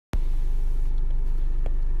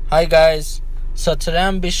Hi guys, so today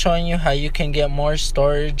I'm going to be showing you how you can get more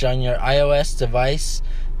storage on your iOS device.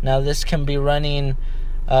 Now this can be running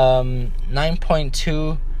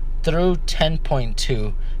 9.2 through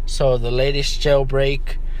 10.2, so the latest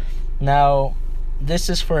jailbreak. Now this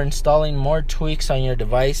is for installing more tweaks on your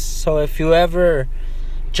device. So if you ever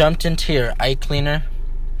jumped into your iCleaner,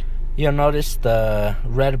 you'll notice the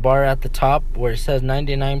red bar at the top where it says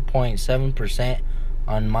 99.7%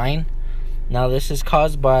 on mine. Now this is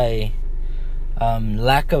caused by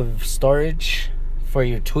lack of storage for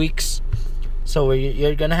your tweaks. So what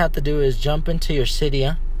you're going to have to do is jump into your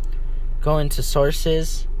Cydia, go into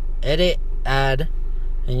sources, edit, add,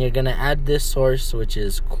 and you're going to add this source, which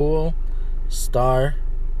is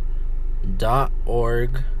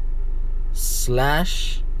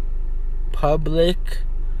coolstar.org/public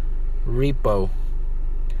repo.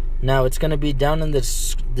 Now it's going to be down in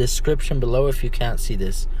the description below if you can't see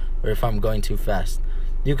this, or if I'm going too fast.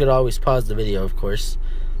 You could always pause the video, of course.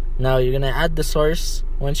 Now you're going to add the source.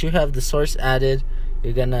 Once you have the source added,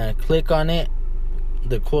 you're going to click on it,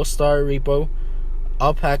 the Coolstar repo,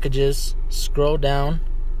 all packages, scroll down,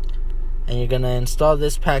 and you're going to install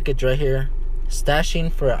this package right here,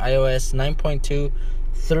 stashing for iOS 9.2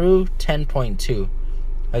 through 10.2,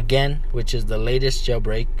 again, which is the latest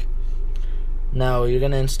jailbreak. Now you're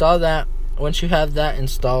going to install that. Once you have that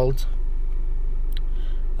installed,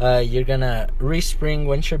 you're gonna respring.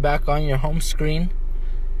 Once you're back on your home screen,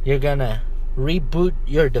 you're gonna reboot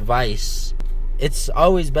your device. It's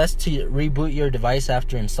always best to reboot your device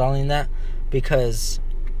after installing that, because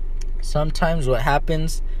sometimes what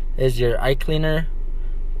happens is your iCleaner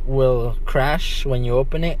will crash when you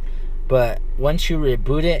open it, but once you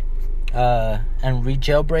reboot it and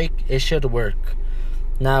re-jailbreak, it should work.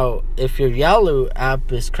 Now if your Yalu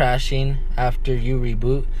app is crashing after you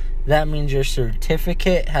reboot, that means your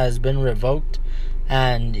certificate has been revoked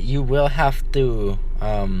and you will have to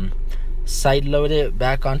sideload it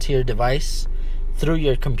back onto your device through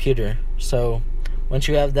your computer. So once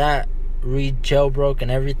you have that re-jailbroke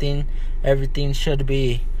and everything should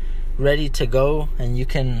be ready to go, and you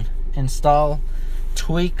can install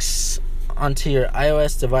tweaks onto your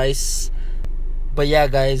iOS device. But yeah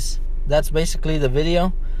guys, that's basically the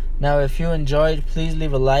video. Now if you enjoyed, please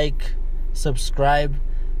leave a like, subscribe,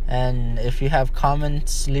 and if you have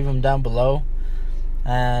comments, leave them down below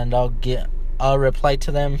and I'll reply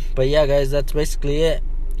to them. But yeah guys, that's basically it.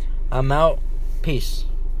 I'm out. Peace.